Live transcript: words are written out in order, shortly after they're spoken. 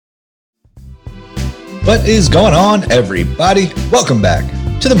What is going on, everybody? Welcome back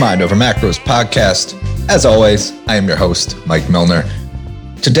to the Mind Over Macros podcast. As always, I am your host, Mike Milner.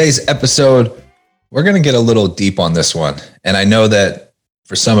 Today's episode, we're going to get a little deep on this one. And I know that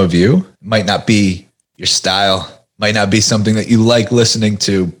for some of you, it might not be your style, might not be something that you like listening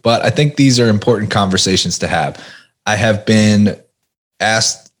to, but I think these are important conversations to have. I have been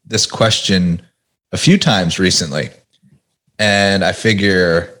asked this question a few times recently, and I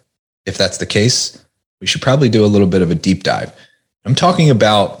figure if that's the case, we should probably do a little bit of a deep dive. I'm talking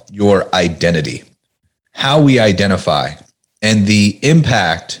about your identity, how we identify, and the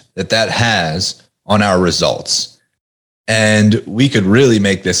impact that that has on our results. And we could really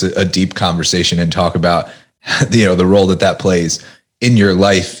make this a deep conversation and talk about, the role that that plays in your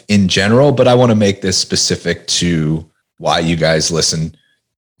life in general. But I want to make this specific to why you guys listen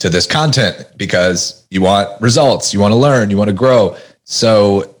to this content, because you want results, you want to learn, you want to grow.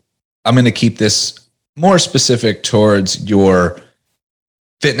 So I'm going to keep this more specific towards your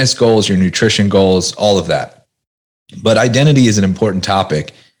fitness goals, your nutrition goals, all of that. But identity is an important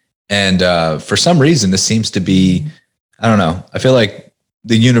topic. And for some reason, this seems to be, I feel like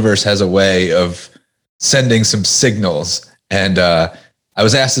the universe has a way of sending some signals. And I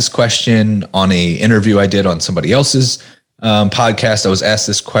was asked this question on an interview I did on somebody else's podcast. I was asked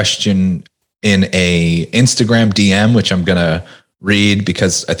this question in a Instagram DM, which I'm going to read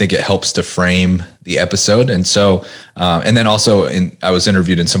because I think it helps to frame the episode. And so, and then also I was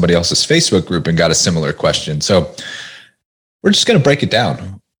interviewed in somebody else's Facebook group and got a similar question. So we're just going to break it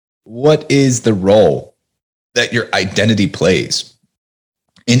down. What is the role that your identity plays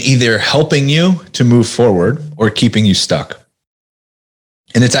in either helping you to move forward or keeping you stuck?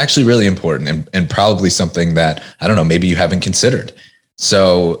 And it's actually really important and probably something that, maybe you haven't considered.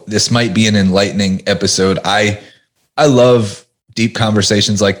 So this might be an enlightening episode. I love deep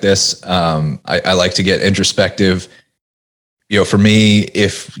conversations like this. I like to get introspective. For me,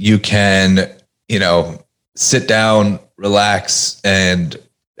 if you can, sit down, relax, and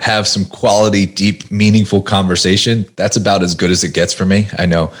have some quality, deep, meaningful conversation, that's about as good as it gets for me. I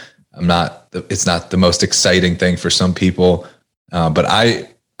know it's not the most exciting thing for some people, but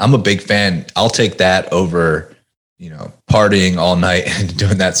I'm a big fan. I'll take that over, partying all night and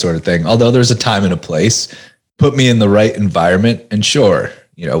doing that sort of thing. Although there's a time and a place. Put me in the right environment, and sure,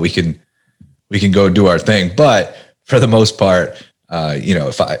 we can go do our thing. But for the most part,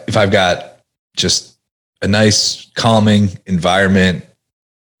 if I've got just a nice, calming environment,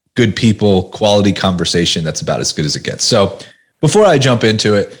 good people, quality conversation, that's about as good as it gets. So before I jump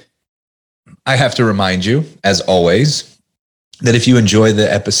into it, I have to remind you, as always, that if you enjoy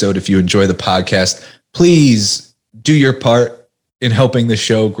the episode, if you enjoy the podcast, please do your part in helping the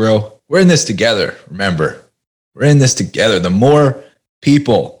show grow. We're in this together. Remember, we're in this together. The more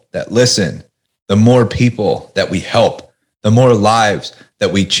people that listen, the more people that we help, the more lives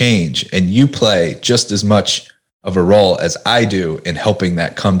that we change. And you play just as much of a role as I do in helping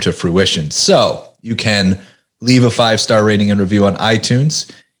that come to fruition. So you can leave a 5-star rating and review on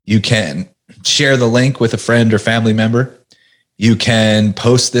iTunes. You can share the link with a friend or family member. You can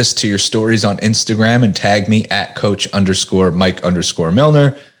post this to your stories on Instagram and tag me at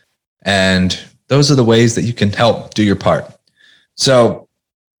coach_Mike_Milner. And those are the ways that you can help do your part. So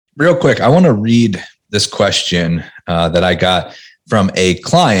real quick, I want to read this question that I got from a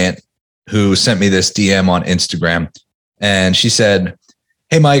client who sent me this DM on Instagram. And she said,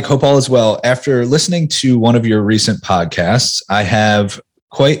 "Hey, Mike, hope all is well. After listening to one of your recent podcasts, I have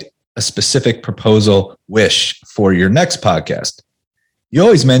quite a specific proposal wish for your next podcast. You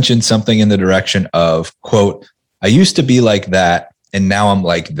always mention something in the direction of, quote, I used to be like that, and now I'm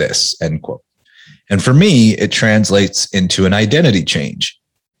like this, end quote. And for me, it translates into an identity change.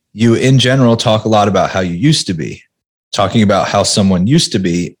 You, in general, talk a lot about how you used to be. Talking about how someone used to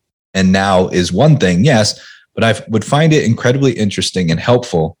be and now is one thing, yes, but I would find it incredibly interesting and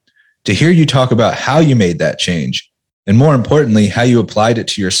helpful to hear you talk about how you made that change, and more importantly, how you applied it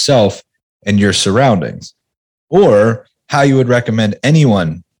to yourself and your surroundings, or how you would recommend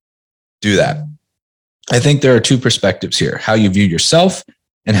anyone do that. I think there are two perspectives here, how you view yourself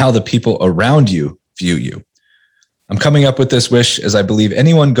and how the people around you view you. I'm coming up with this wish as I believe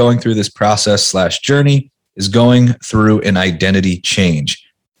anyone going through this process/journey is going through an identity change.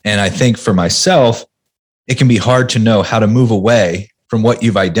 And I think for myself, it can be hard to know how to move away from what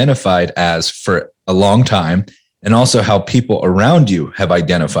you've identified as for a long time, and also how people around you have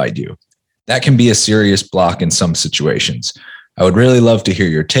identified you. That can be a serious block in some situations. I would really love to hear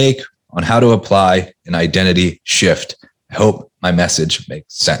your take on how to apply an identity shift. I hope my message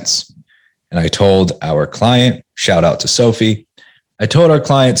makes sense." And I told our client, shout out to Sophie, I told our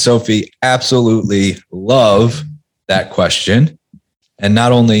client, Sophie, absolutely love that question. And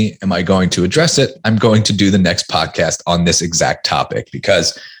not only am I going to address it, I'm going to do the next podcast on this exact topic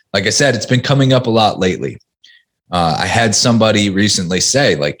because, like I said, it's been coming up a lot lately. I had somebody recently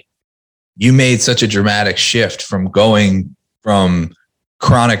say, like, you made such a dramatic shift from going from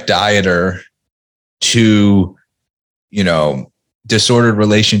chronic dieter to, disordered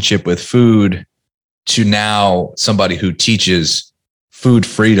relationship with food to now somebody who teaches food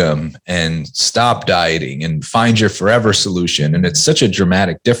freedom and stop dieting and find your forever solution. And it's such a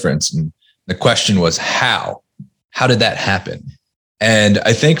dramatic difference. And the question was, how did that happen? And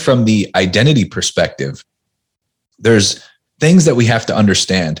I think from the identity perspective, there's things that we have to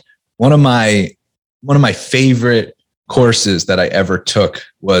understand. One of my favorite courses that I ever took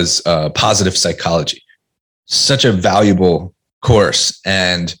was positive psychology. Such a valuable course.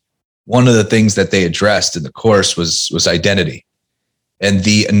 And one of the things that they addressed in the course was identity. And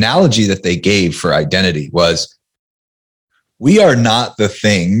the analogy that they gave for identity was, we are not the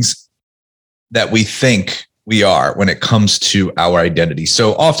things that we think we are when it comes to our identity.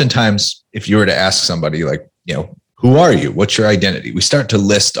 So oftentimes, if you were to ask somebody like, who are you? What's your identity? We start to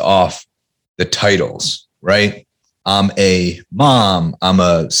list off the titles, right? I'm a mom, I'm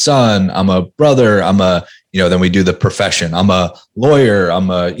a son, I'm a brother, then we do the profession. I'm a lawyer, I'm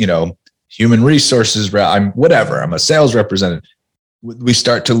a, human resources, I'm whatever, I'm a sales representative. We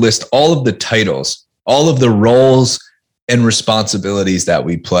start to list all of the titles, all of the roles and responsibilities that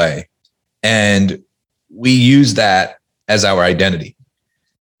we play. And we use that as our identity,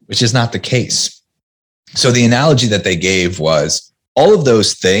 which is not the case. So the analogy that they gave was, all of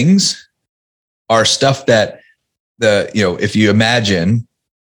those things are stuff that if you imagine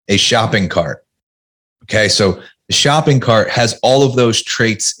a shopping cart, okay, so the shopping cart has all of those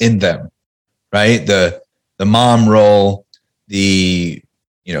traits in them, right? The mom role, your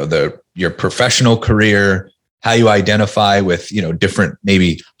professional career, how you identify with, different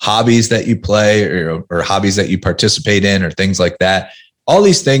maybe hobbies that you play or hobbies that you participate in or things like that. All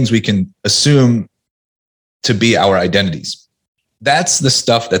these things we can assume to be our identities. That's the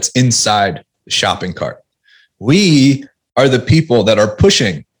stuff that's inside the shopping cart. We are the people that are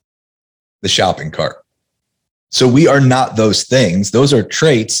pushing the shopping cart. So we are not those things. Those are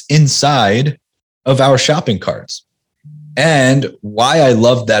traits inside of our shopping carts. And why I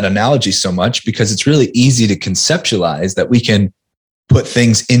love that analogy so much, because it's really easy to conceptualize that we can put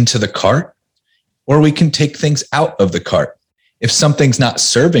things into the cart or we can take things out of the cart. If something's not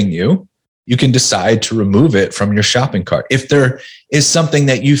serving you, you can decide to remove it from your shopping cart. If there is something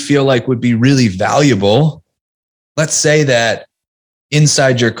that you feel like would be really valuable, let's say that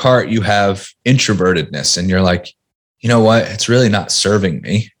inside your cart, you have introvertedness and you're like, you know what? It's really not serving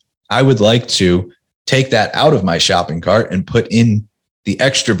me. I would like to take that out of my shopping cart and put in the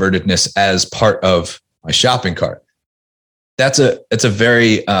extrovertedness as part of my shopping cart. It's a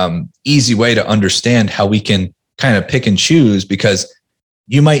very easy way to understand how we can kind of pick and choose, because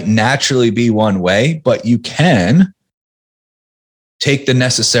you might naturally be one way, but you can take the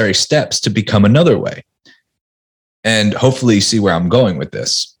necessary steps to become another way. And hopefully you see where I'm going with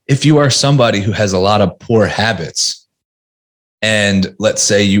this. If you are somebody who has a lot of poor habits, and let's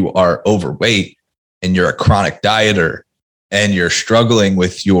say you are overweight and you're a chronic dieter and you're struggling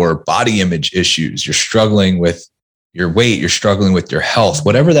with your body image issues, you're struggling with your weight, you're struggling with your health,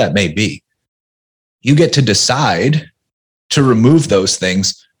 whatever that may be, you get to decide to remove those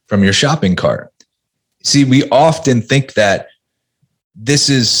things from your shopping cart. See, we often think that this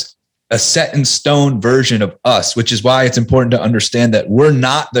is a set in stone version of us, which is why it's important to understand that we're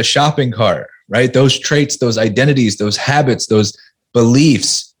not the shopping cart, right? Those traits, those identities, those habits, those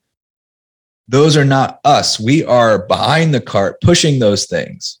beliefs, those are not us. We are behind the cart pushing those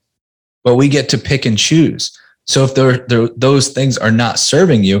things, but we get to pick and choose. So if those things are not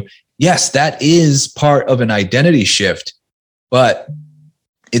serving you, yes, that is part of an identity shift, but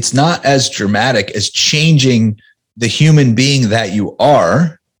it's not as dramatic as changing the human being that you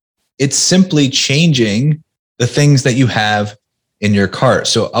are. It's simply changing the things that you have in your cart.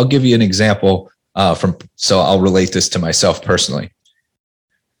 So I'll give you an example so I'll relate this to myself personally.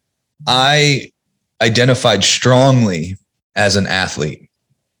 I identified strongly as an athlete.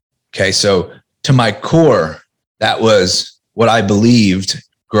 Okay, so to my core, that was what I believed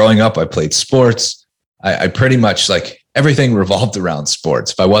growing up. I played sports. I pretty much, like, everything revolved around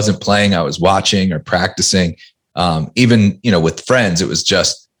sports. If I wasn't playing, I was watching or practicing. Even, with friends, it was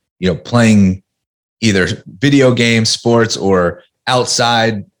just, playing either video games, sports, or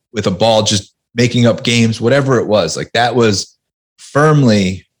outside with a ball, just making up games, whatever it was. Like, that was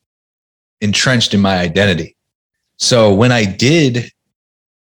firmly entrenched in my identity. So when I did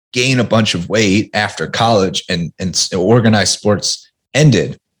gain a bunch of weight after college and organized sports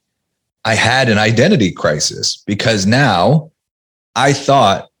ended, I had an identity crisis because now I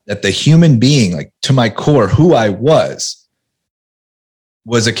thought that the human being, like to my core, who I was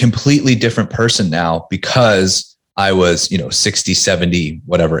a completely different person now because I was, 60, 70,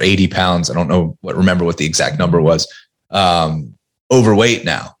 whatever, 80 pounds. I don't remember what the exact number was, overweight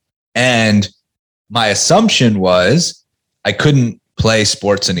now. And my assumption was I couldn't play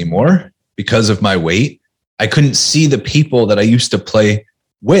sports anymore because of my weight. I couldn't see the people that I used to play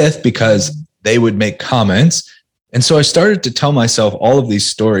with because they would make comments. And so I started to tell myself all of these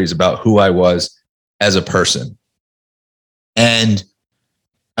stories about who I was as a person. And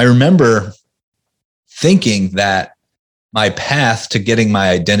I remember thinking that my path to getting my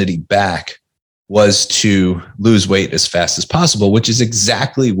identity back was to lose weight as fast as possible, which is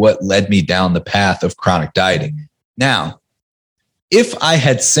exactly what led me down the path of chronic dieting. Now, if I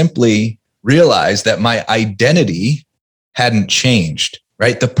had simply realized that my identity hadn't changed,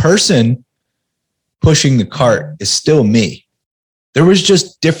 right? The person pushing the cart is still me. There was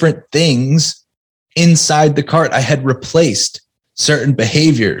just different things inside the cart. I had replaced certain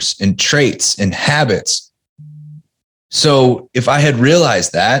behaviors and traits and habits. So if I had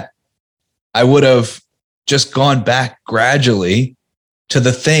realized that, I would have just gone back gradually to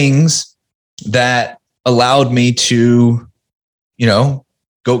the things that allowed me to,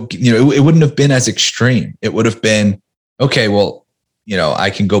 it wouldn't have been as extreme. It would have been, okay, well, I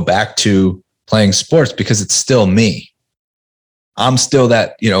can go back to playing sports because it's still me. I'm still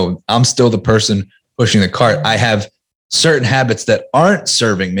I'm still the person pushing the cart. I have certain habits that aren't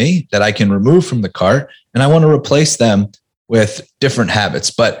serving me that I can remove from the cart, and I want to replace them with different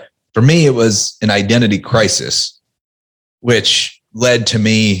habits. But for me, it was an identity crisis, which led to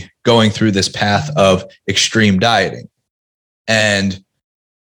me going through this path of extreme dieting. And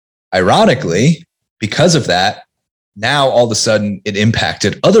ironically, because of that, now all of a sudden it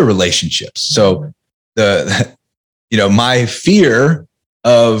impacted other relationships. So my fear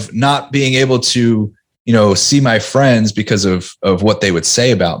of not being able to, see my friends because of what they would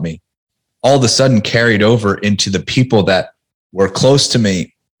say about me, all of a sudden carried over into the people that were close to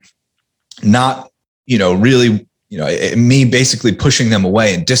me, not, really, me basically pushing them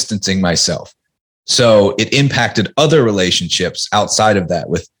away and distancing myself. So it impacted other relationships outside of that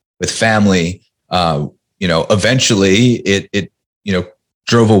with family. Eventually it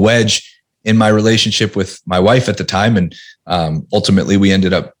drove a wedge in my relationship with my wife at the time. And ultimately we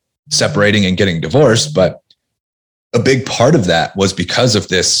ended up separating and getting divorced. But a big part of that was because of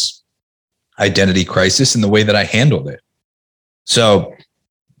this identity crisis and the way that I handled it. So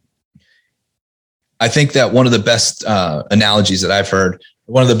I think that one of the best analogies that I've heard,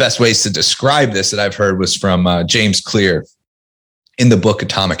 one of the best ways to describe this that I've heard was from James Clear in the book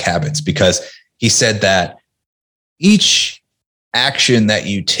Atomic Habits, because he said that each action that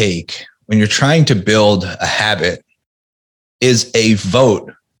you take when you're trying to build a habit is a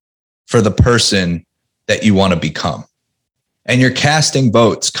vote for the person that you want to become. And you're casting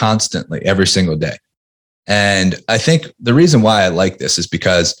votes constantly every single day. And I think the reason why I like this is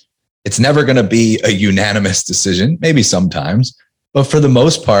because it's never going to be a unanimous decision, maybe sometimes, but for the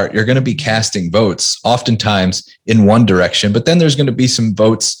most part, you're going to be casting votes, oftentimes in one direction, but then there's going to be some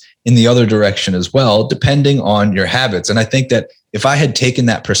votes in the other direction as well, depending on your habits. And I think that if I had taken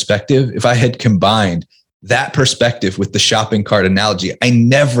that perspective, if I had combined that perspective with the shopping cart analogy, I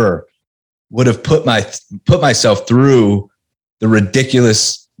never would have put myself through the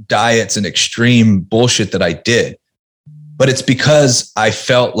ridiculous diets and extreme bullshit that I did. But it's because I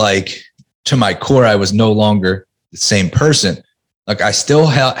felt like to my core, I was no longer the same person. Like I still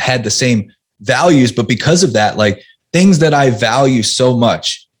had the same values, but because of that, like things that I value so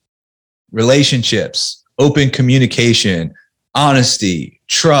much, relationships, open communication, honesty,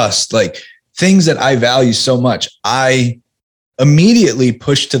 trust, like things that I value so much, I immediately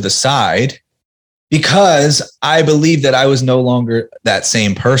pushed to the side because I believed that I was no longer that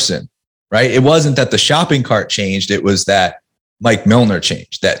same person, right? It wasn't that the shopping cart changed. It was that Mike Milner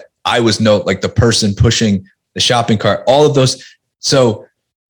changed, that I was the person pushing the shopping cart, all of those. So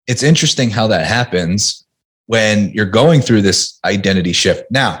it's interesting how that happens when you're going through this identity shift.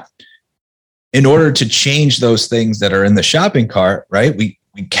 Now, in order to change those things that are in the shopping cart, right? We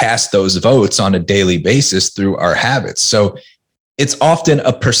cast those votes on a daily basis through our habits. So it's often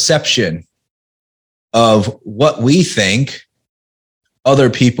a perception of what we think other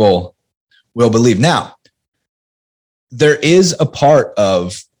people will believe. Now, there is a part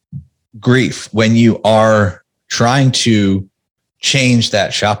of grief when you are trying to change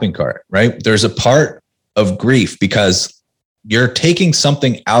that shopping cart, right? There's a part of grief because you're taking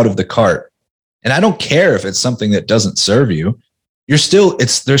something out of the cart. And I don't care if it's something that doesn't serve you. There's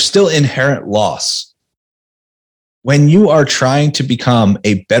still inherent loss. When you are trying to become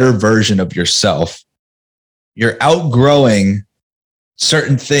a better version of yourself, you're outgrowing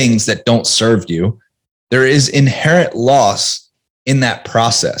certain things that don't serve you. There is inherent loss in that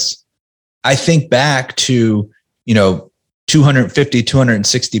process. I think back to, 250,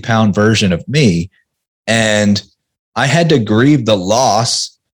 260 pound version of me. And I had to grieve the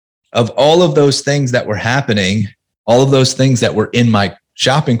loss of all of those things that were happening, all of those things that were in my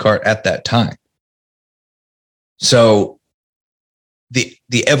shopping cart at that time. So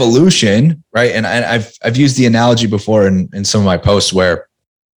the evolution, right? And I've used the analogy before in some of my posts where,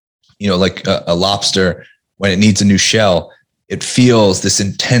 like a lobster, when it needs a new shell, it feels this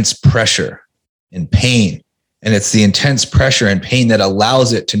intense pressure and pain. And it's the intense pressure and pain that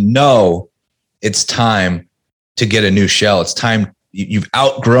allows it to know it's time to get a new shell. It's time, you've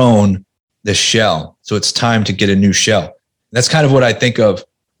outgrown the shell. So it's time to get a new shell. That's kind of what I think of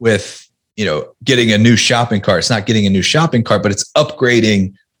with, getting a new shopping cart. It's not getting a new shopping cart, but it's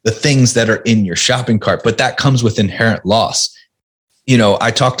upgrading the things that are in your shopping cart. But that comes with inherent loss. I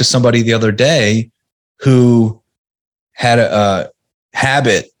talked to somebody the other day who had a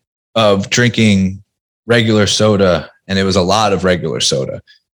habit of drinking regular soda, and it was a lot of regular soda.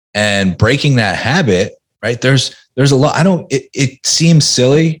 And breaking that habit, right? There's a lot. It seems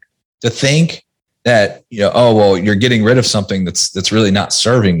silly to think that, you're getting rid of something that's really not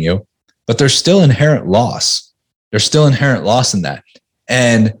serving you, but there's still inherent loss. There's still inherent loss in that.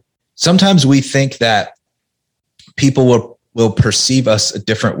 And sometimes we think that people will perceive us a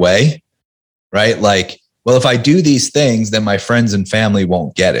different way, right? Like, well, if I do these things, then my friends and family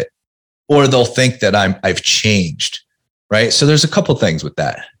won't get it, or they'll think that I've changed, right? So there's a couple things with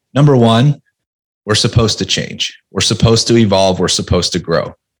that. Number one, we're supposed to change. We're supposed to evolve. We're supposed to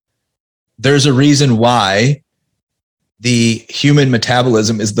grow. There's a reason why the human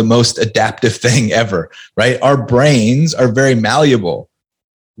metabolism is the most adaptive thing ever, right? Our brains are very malleable.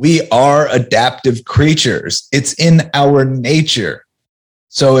 We are adaptive creatures. It's in our nature.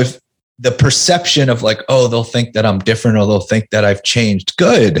 So if the perception of like, oh, they'll think that I'm different, or they'll think that I've changed,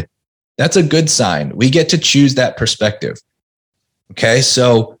 good. That's a good sign. We get to choose that perspective. Okay,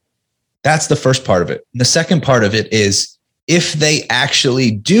 so that's the first part of it. And the second part of it is, if they actually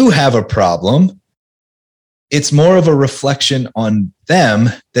do have a problem, it's more of a reflection on them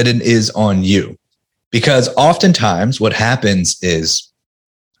than it is on you. Because oftentimes what happens is,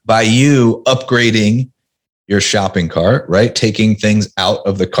 by you upgrading your shopping cart, right? Taking things out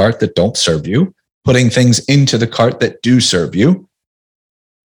of the cart that don't serve you, putting things into the cart that do serve you.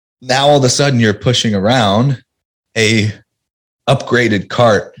 Now all of a sudden you're pushing around a upgraded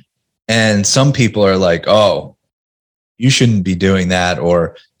cart, and some people are like, oh, you shouldn't be doing that.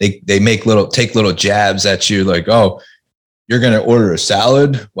 Or they take little jabs at you like, oh, you're going to order a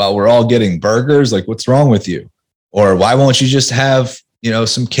salad while we're all getting burgers. Like, what's wrong with you? Or why won't you just have,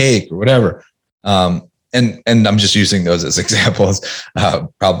 some cake or whatever? And I'm just using those as examples,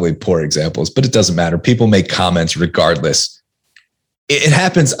 probably poor examples, but it doesn't matter. People make comments regardless. It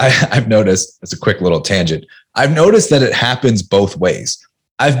happens. I've noticed, as a quick little tangent, I've noticed that it happens both ways.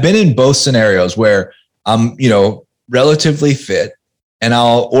 I've been in both scenarios where I'm, relatively fit, and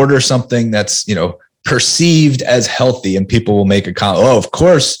I'll order something that's, perceived as healthy, and people will make a comment. Oh, of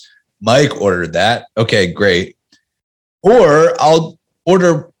course, Mike ordered that. Okay, great. Or I'll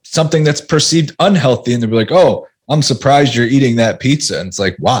order something that's perceived unhealthy, and they'll be like, oh, I'm surprised you're eating that pizza. And it's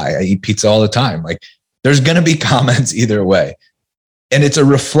like, why? I eat pizza all the time. Like, there's going to be comments either way. And it's a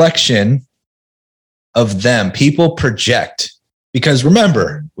reflection of them. People project, because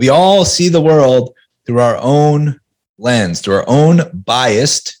remember, we all see the world through our own lens, through our own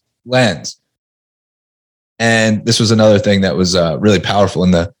biased lens. And this was another thing that was really powerful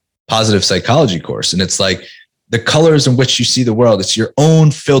in the positive psychology course. And it's like, the colors in which you see the world, it's your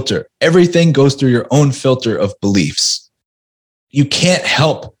own filter. Everything goes through your own filter of beliefs. You can't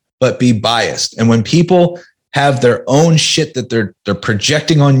help but be biased. And when people have their own shit that they're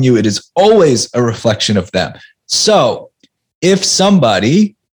projecting on you, it is always a reflection of them. So if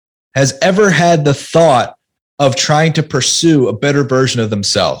somebody has ever had the thought of trying to pursue a better version of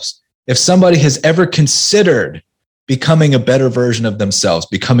themselves, if somebody has ever considered becoming a better version of themselves,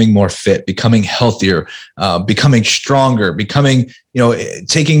 becoming more fit, becoming healthier, becoming stronger,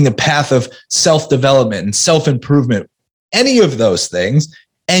 taking the path of self-development and self-improvement, any of those things,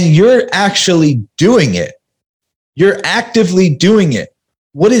 and you're actually doing it, you're actively doing it.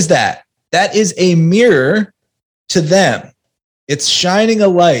 What is that? That is a mirror to them. It's shining a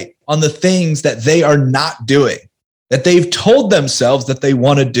light on the things that they are not doing, that they've told themselves that they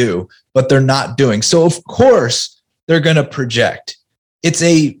want to do, but they're not doing. So of course, they're going to project. It's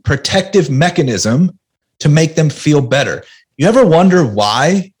a protective mechanism to make them feel better. You ever wonder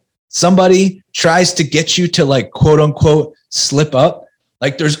why somebody tries to get you to like, quote unquote, slip up?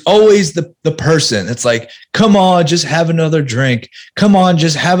 Like there's always the person. It's like, come on, just have another drink. Come on,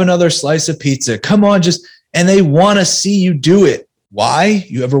 just have another slice of pizza. Come on, and they want to see you do it. Why?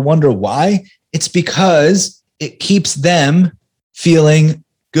 You ever wonder why? It's because it keeps them feeling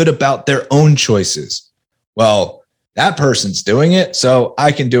good about their own choices. Well, that person's doing it, so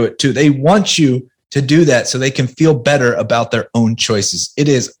I can do it too. They want you to do that so they can feel better about their own choices. It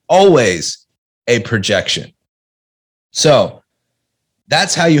is always a projection. So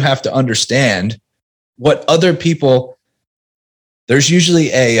that's how you have to understand what other people, there's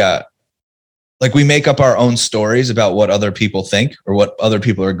usually like we make up our own stories about what other people think or what other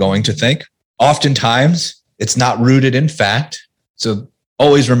people are going to think. Oftentimes, it's not rooted in fact. So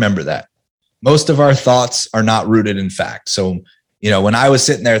always remember that. Most of our thoughts are not rooted in fact. So, when I was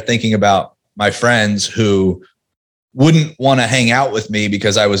sitting there thinking about my friends who wouldn't want to hang out with me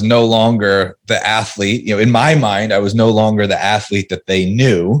because I was no longer the athlete, in my mind, I was no longer the athlete that they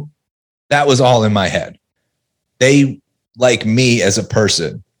knew. That was all in my head. They like me as a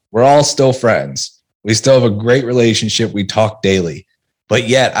person. We're all still friends. We still have a great relationship. We talk daily. But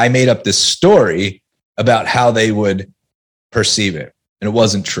yet I made up this story about how they would perceive it. And it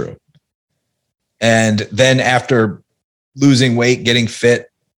wasn't true. And then after losing weight, getting fit,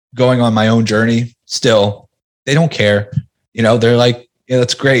 going on my own journey, still, they don't care. They're like, yeah,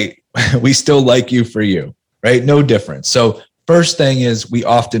 that's great. We still like you for you, right? No difference. So first thing is we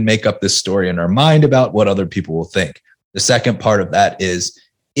often make up this story in our mind about what other people will think. The second part of that is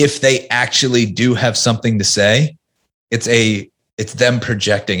if they actually do have something to say, it's them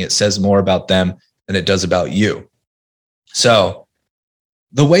projecting. It says more about them than it does about you. So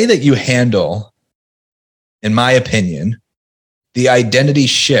the way that you handle, in my opinion, the identity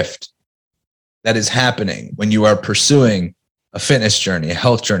shift that is happening when you are pursuing a fitness journey, a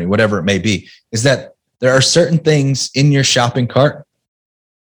health journey, whatever it may be, is that there are certain things in your shopping cart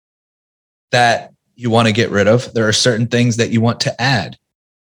that you want to get rid of. There are certain things that you want to add.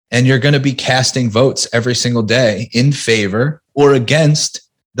 And you're going to be casting votes every single day in favor or against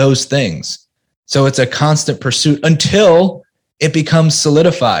those things. So it's a constant pursuit until it becomes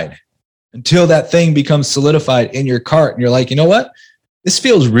solidified, until that thing becomes solidified in your cart. And you're like, you know what? This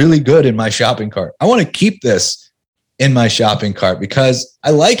feels really good in my shopping cart. I want to keep this in my shopping cart because I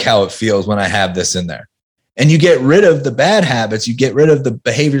like how it feels when I have this in there. And you get rid of the bad habits. You get rid of the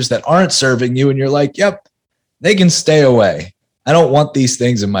behaviors that aren't serving you. And you're like, yep, they can stay away. I don't want these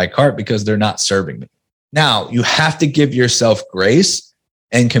things in my cart because they're not serving me. Now, you have to give yourself grace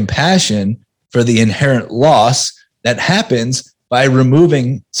and compassion for the inherent loss that happens by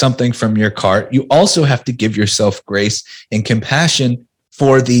removing something from your cart. You also have to give yourself grace and compassion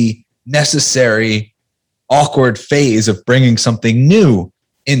for the necessary awkward phase of bringing something new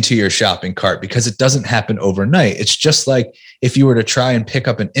into your shopping cart because it doesn't happen overnight. It's just like if you were to try and pick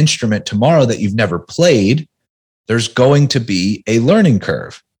up an instrument tomorrow that you've never played, there's going to be a learning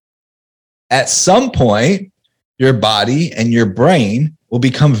curve. At some point, your body and your brain will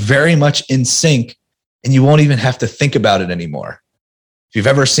become very much in sync and you won't even have to think about it anymore. If you've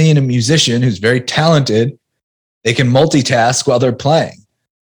ever seen a musician who's very talented, they can multitask while they're playing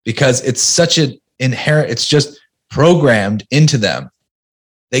because it's such an inherent, it's just programmed into them.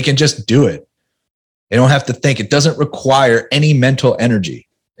 They can just do it. They don't have to think. It doesn't require any mental energy.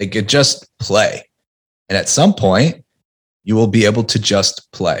 They could just play. And at some point, you will be able to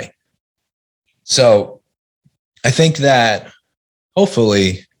just play. So I think that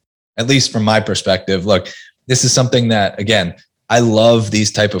hopefully, at least from my perspective, look, this is something that, again, I love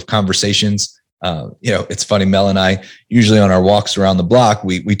these type of conversations. It's funny, Mel and I, usually on our walks around the block,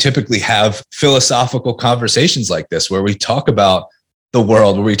 we typically have philosophical conversations like this where we talk about the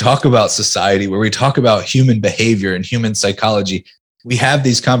world, where we talk about society, where we talk about human behavior and human psychology. We have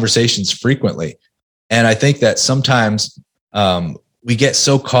these conversations frequently. And I think that sometimes we get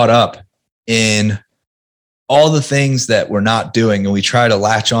so caught up in all the things that we're not doing and we try to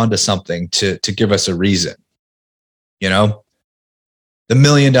latch onto something to give us a reason. The $1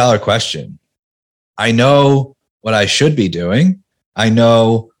 million question. I know what I should be doing. I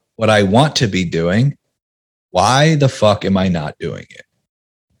know what I want to be doing. Why the fuck am I not doing it?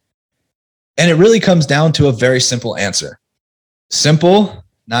 And it really comes down to a very simple answer. Simple,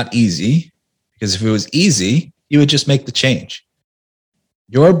 not easy, because if it was easy, you would just make the change.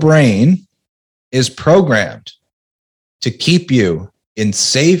 Your brain is programmed to keep you in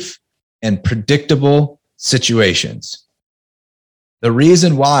safe, and predictable situations. The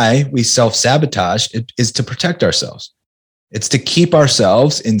reason why we self-sabotage is to protect ourselves. It's to keep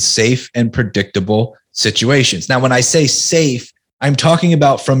ourselves in safe and predictable situations. Now, when I say safe, I'm talking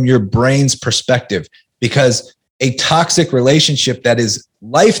about from your brain's perspective, because a toxic relationship that is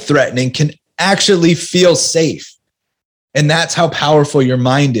life-threatening can actually feel safe. And that's how powerful your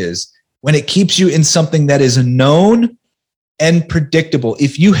mind is when it keeps you in something that is known and predictable.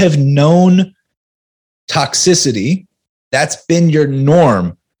 If you have known toxicity, that's been your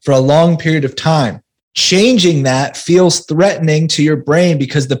norm for a long period of time. Changing that feels threatening to your brain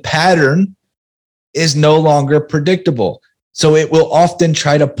because the pattern is no longer predictable. So it will often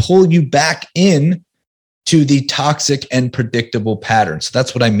try to pull you back in to the toxic and predictable pattern. So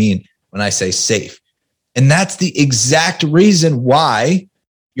that's what I mean when I say safe. And that's the exact reason why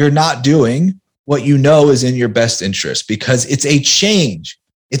you're not doing what you know is in your best interest, because it's a change.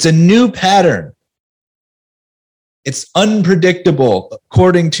 It's a new pattern. It's unpredictable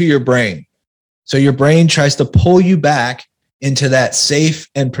according to your brain. So your brain tries to pull you back into that safe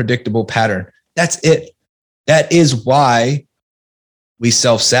and predictable pattern. That's it. That is why we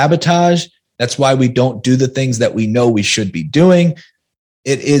self-sabotage. That's why we don't do the things that we know we should be doing.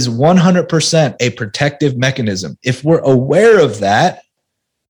 It is 100% a protective mechanism. If we're aware of that,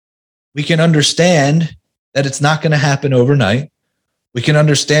 we can understand that it's not going to happen overnight. We can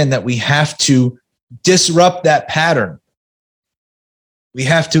understand that we have to disrupt that pattern. We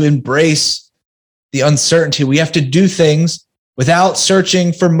have to embrace the uncertainty. We have to do things without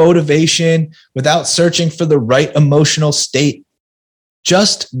searching for motivation, without searching for the right emotional state.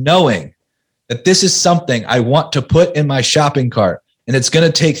 Just knowing that this is something I want to put in my shopping cart, and it's going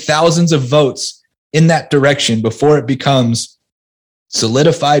to take thousands of votes in that direction before it becomes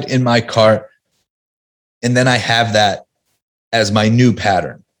solidified in my cart. And then I have that as my new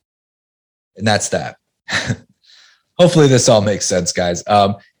pattern. And that's that. Hopefully this all makes sense, guys.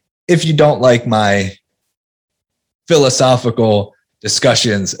 If you don't like my philosophical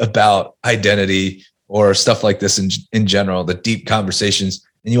discussions about identity or stuff like this in general, the deep conversations,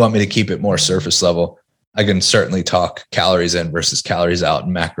 and you want me to keep it more surface level, I can certainly talk calories in versus calories out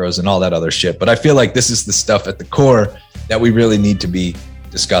and macros and all that other shit. But I feel like this is the stuff at the core that we really need to be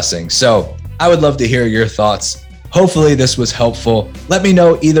discussing. So I would love to hear your thoughts. Hopefully this was helpful. Let me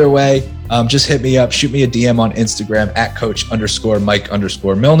know either way. Just hit me up, shoot me a DM on Instagram at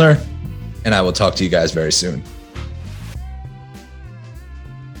coach_Mike_Milner. And I will talk to you guys very soon.